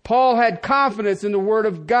 Paul had confidence in the Word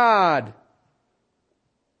of God.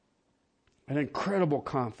 An incredible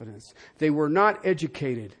confidence. They were not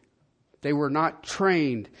educated. They were not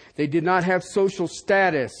trained. They did not have social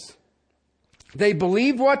status. They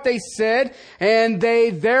believed what they said, and they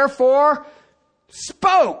therefore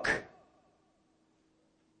spoke.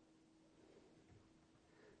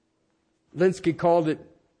 Linsky called it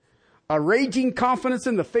a raging confidence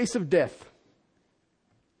in the face of death.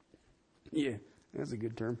 Yeah, that's a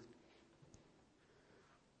good term.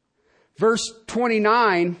 Verse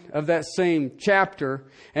 29 of that same chapter.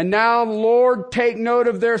 And now, Lord, take note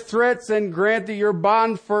of their threats and grant that your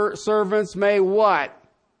bondservants may what?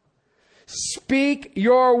 Speak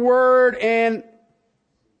your word in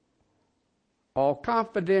all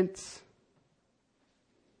confidence.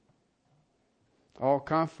 All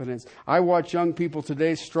confidence. I watch young people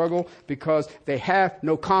today struggle because they have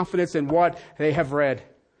no confidence in what they have read.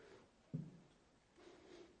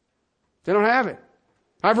 They don't have it.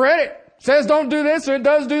 I've read it. It says don't do this, or it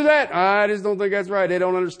does do that. I just don't think that's right. They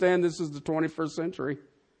don't understand this is the 21st century.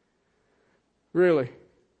 Really?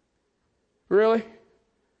 Really?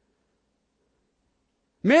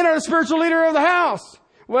 Men are the spiritual leader of the house.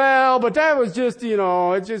 Well, but that was just,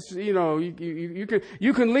 it's just,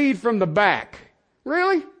 you can lead from the back.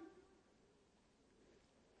 Really?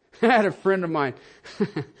 I had a friend of mine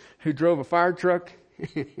who drove a fire truck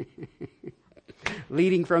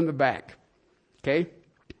leading from the back. Okay?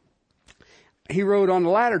 He rode on the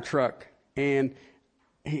ladder truck, and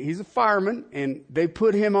he's a fireman, and they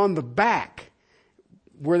put him on the back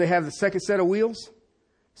where they have the second set of wheels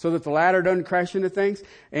so that the ladder doesn't crash into things.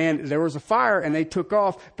 And there was a fire, and they took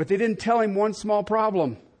off, but they didn't tell him one small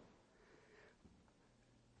problem.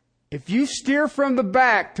 If you steer from the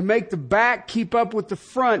back to make the back keep up with the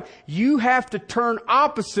front, you have to turn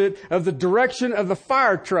opposite of the direction of the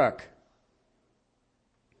fire truck.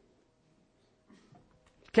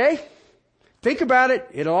 Okay? Think about it.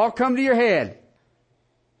 It'll all come to your head.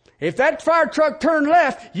 If that fire truck turned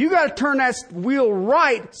left, you got to turn that wheel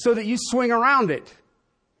right so that you swing around it.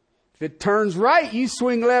 If it turns right, you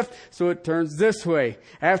swing left so it turns this way.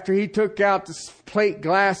 After he took out the plate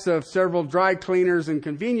glass of several dry cleaners and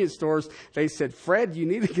convenience stores, they said, Fred, you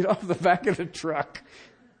need to get off the back of the truck.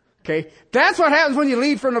 Okay? That's what happens when you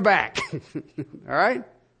lead from the back. All right?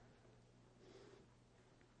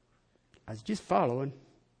 I was just following.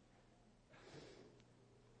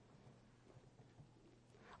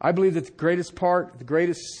 I believe that the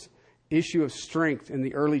greatest issue of strength in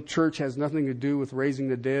the early church has nothing to do with raising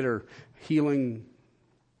the dead or healing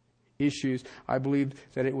issues. I believe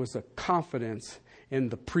that it was a confidence in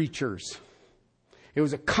the preachers. It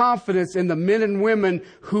was a confidence in the men and women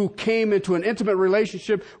who came into an intimate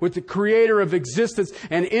relationship with the Creator of existence,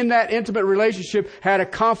 and in that intimate relationship had a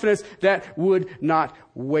confidence that would not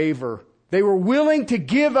waver. They were willing to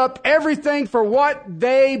give up everything for what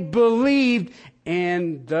they believed,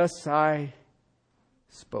 and thus I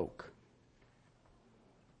spoke.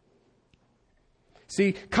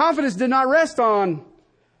 See, confidence did not rest on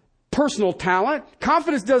personal talent.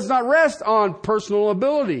 Confidence does not rest on personal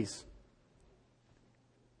abilities.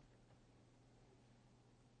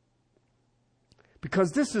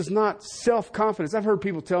 Because this is not self-confidence. I've heard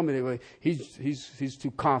people tell me that he's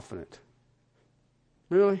too confident.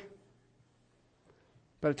 Really?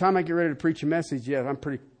 By the time I get ready to preach a message, yeah, I'm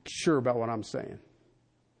pretty sure about what I'm saying.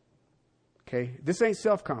 Okay? This ain't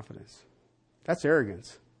self-confidence. That's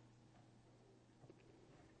arrogance.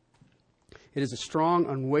 It is a strong,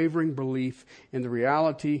 unwavering belief in the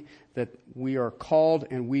reality that we are called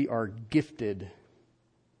and we are gifted.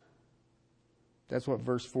 That's what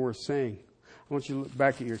verse 4 is saying. I want you to look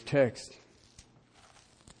back at your text.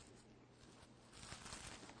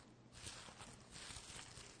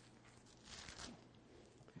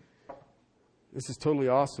 This is totally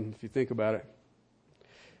awesome if you think about it.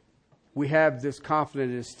 We have this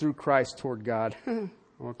confidence through Christ toward God. I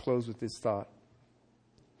want to close with this thought.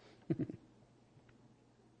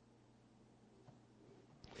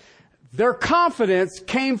 Their confidence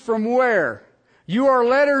came from where? You are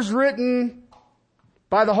letters written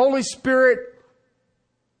by the Holy Spirit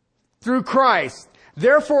through Christ.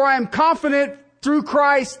 Therefore, I am confident through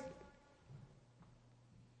Christ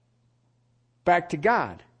back to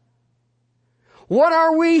God. What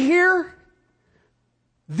are we here?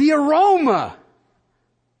 The aroma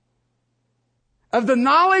of the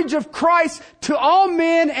knowledge of Christ to all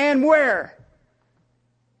men, and where?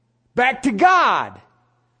 Back to God.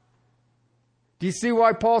 Do you see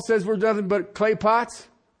why Paul says we're nothing but clay pots,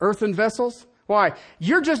 earthen vessels? Why?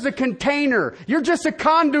 You're just a container. You're just a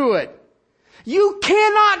conduit. You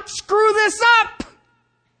cannot screw this up.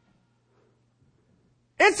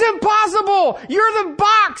 It's impossible. You're the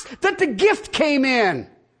box that the gift came in.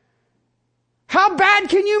 How bad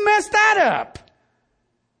can you mess that up?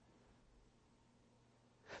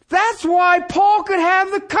 That's why Paul could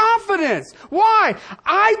have the confidence. Why?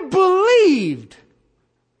 I believed.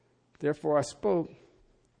 Therefore I spoke.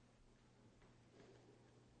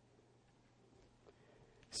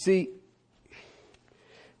 See,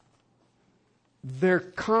 their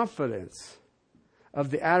confidence of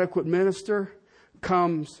the adequate minister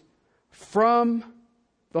comes from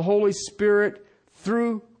the Holy Spirit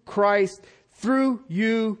through Christ, through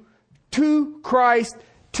you, to Christ,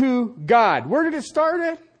 to God. Where did it start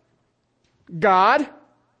at? God.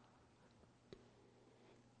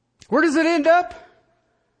 Where does it end up?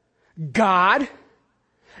 God.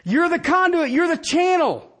 You're the conduit. You're the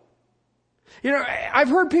channel. You know, I've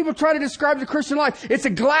heard people try to describe the Christian life. It's a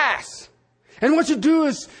glass. And what you do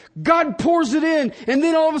is God pours it in, and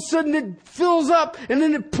then all of a sudden it fills up, and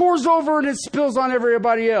then it pours over and it spills on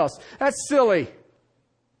everybody else. That's silly.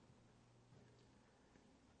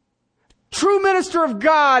 True minister of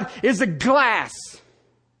God is a glass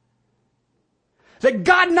that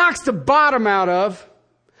God knocks the bottom out of,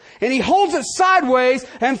 And He holds it sideways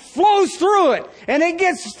and flows through it. And it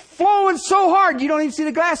gets flowing so hard you don't even see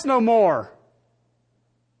the glass no more.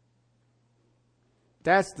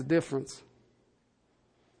 That's the difference.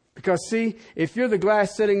 Because see, if you're the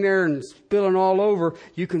glass sitting there and spilling all over,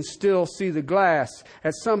 you can still see the glass.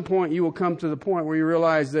 At some point you will come to the point where you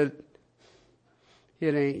realize that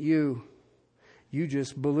it ain't you. You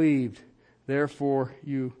just believed. Therefore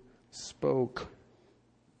you spoke.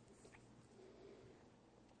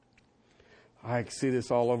 I see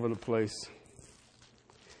this all over the place.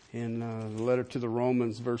 In the letter to the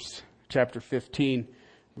Romans, chapter 15,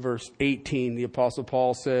 verse 18, the Apostle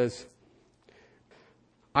Paul says,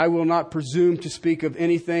 I will not presume to speak of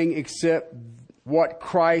anything except what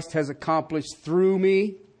Christ has accomplished through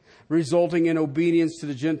me, resulting in obedience to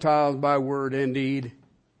the Gentiles by word and deed.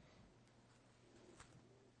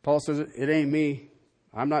 Paul says, it ain't me.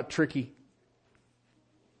 I'm not tricky.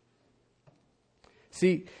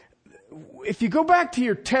 See, if you go back to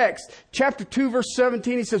your text, chapter 2, verse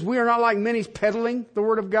 17, he says, we are not like many peddling the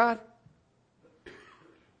word of God.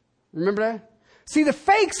 Remember that? See, the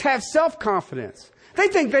fakes have self-confidence. They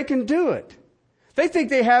think they can do it. They think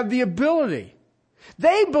they have the ability.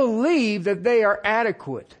 They believe that they are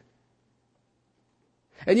adequate.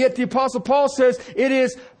 And yet the Apostle Paul says it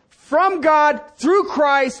is from God, through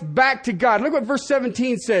Christ, back to God. Look what verse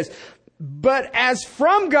 17 says. But as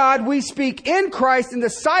from God, we speak in Christ in the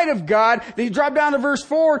sight of God. Then you drop down to verse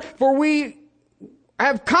 4. For we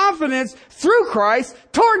have confidence through Christ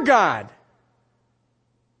toward God.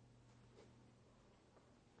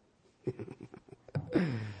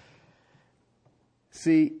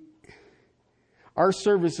 See, our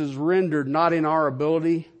service is rendered not in our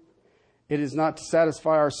ability. It is not to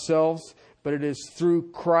satisfy ourselves, but it is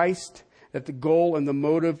through Christ that the goal and the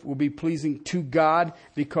motive will be pleasing to God,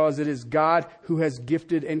 because it is God who has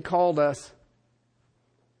gifted and called us.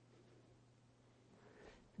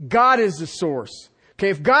 God is the source. Okay,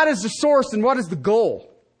 if God is the source, then what is the goal?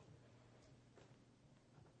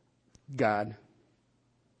 God.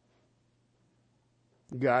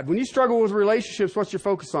 God. When you struggle with relationships, what's your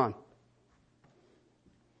focus on?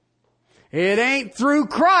 It ain't through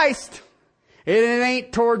Christ. It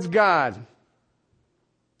ain't towards God.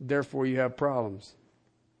 Therefore, you have problems.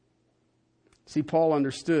 See, Paul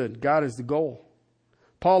understood God is the goal.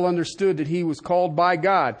 Paul understood that he was called by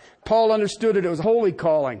God. Paul understood that it was a holy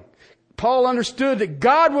calling. Paul understood that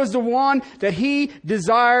God was the one that he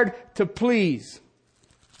desired to please.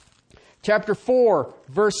 Chapter 4,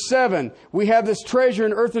 verse 7, we have this treasure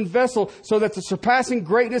in earthen vessel so that the surpassing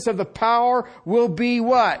greatness of the power will be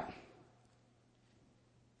what?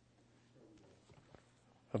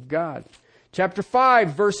 Of God. Chapter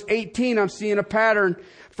 5, verse 18, I'm seeing a pattern.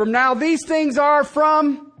 From now these things are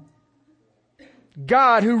from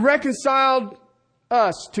God, who reconciled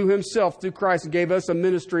us to Himself through Christ and gave us a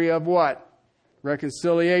ministry of what?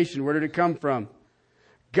 Reconciliation. Where did it come from?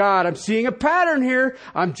 God. I'm seeing a pattern here.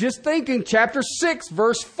 I'm just thinking chapter 6,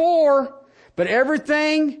 verse 4. But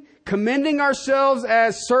everything commending ourselves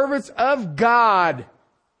as servants of God.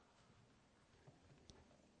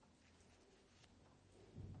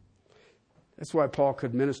 That's why Paul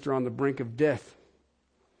could minister on the brink of death.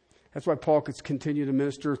 That's why Paul could continue to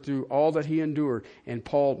minister through all that he endured. And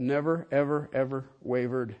Paul never, ever, ever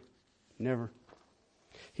wavered. Never.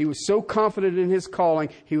 He was so confident in his calling.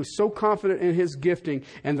 He was so confident in his gifting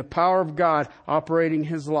and the power of God operating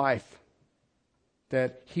his life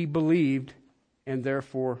that he believed and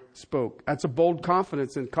therefore spoke. That's a bold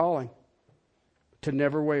confidence in calling. To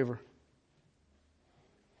never waver.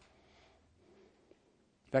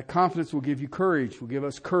 That confidence will give you courage, will give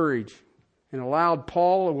us courage. And allowed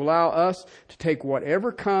Paul, will allow us to take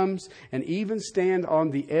whatever comes and even stand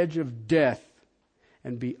on the edge of death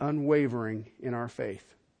and be unwavering in our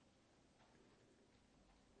faith.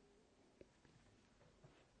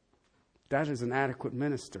 That is an adequate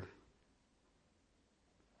minister.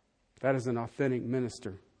 That is an authentic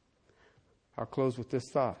minister. I'll close with this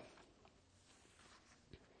thought.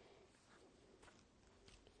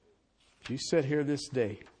 If you sit here this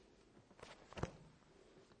day,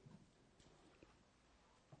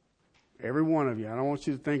 every one of you, I don't want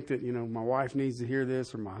you to think that, my wife needs to hear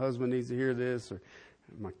this or my husband needs to hear this or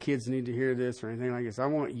my kids need to hear this or anything like this. I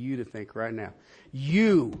want you to think right now.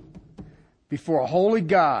 You, before a holy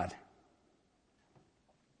God,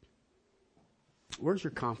 where's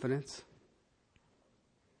your confidence?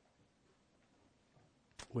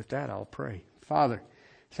 With that, I'll pray. Father,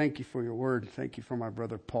 thank you for your word. Thank you for my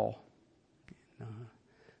brother Paul.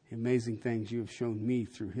 The amazing things you have shown me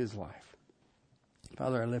through his life.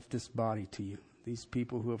 Father, I lift this body to you. These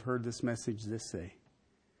people who have heard this message this day.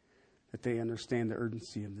 that they understand the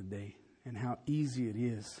urgency of the day and how easy it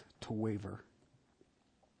is to waver.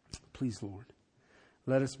 Please, Lord,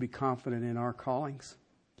 let us be confident in our callings.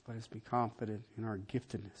 Let us be confident in our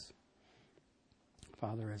giftedness.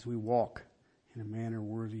 Father, as we walk in a manner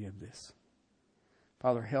worthy of this.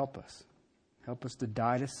 Father, help us. Help us to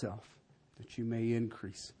die to self, that you may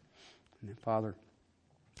increase. And then, Father,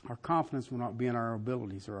 our confidence will not be in our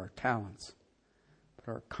abilities or our talents,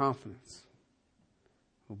 but our confidence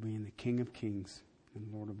will be in the King of Kings and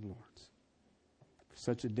Lord of Lords. For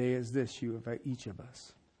such a day as this, you invite each of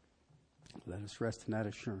us. Let us rest in that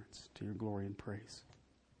assurance to your glory and praise.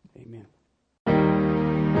 Amen.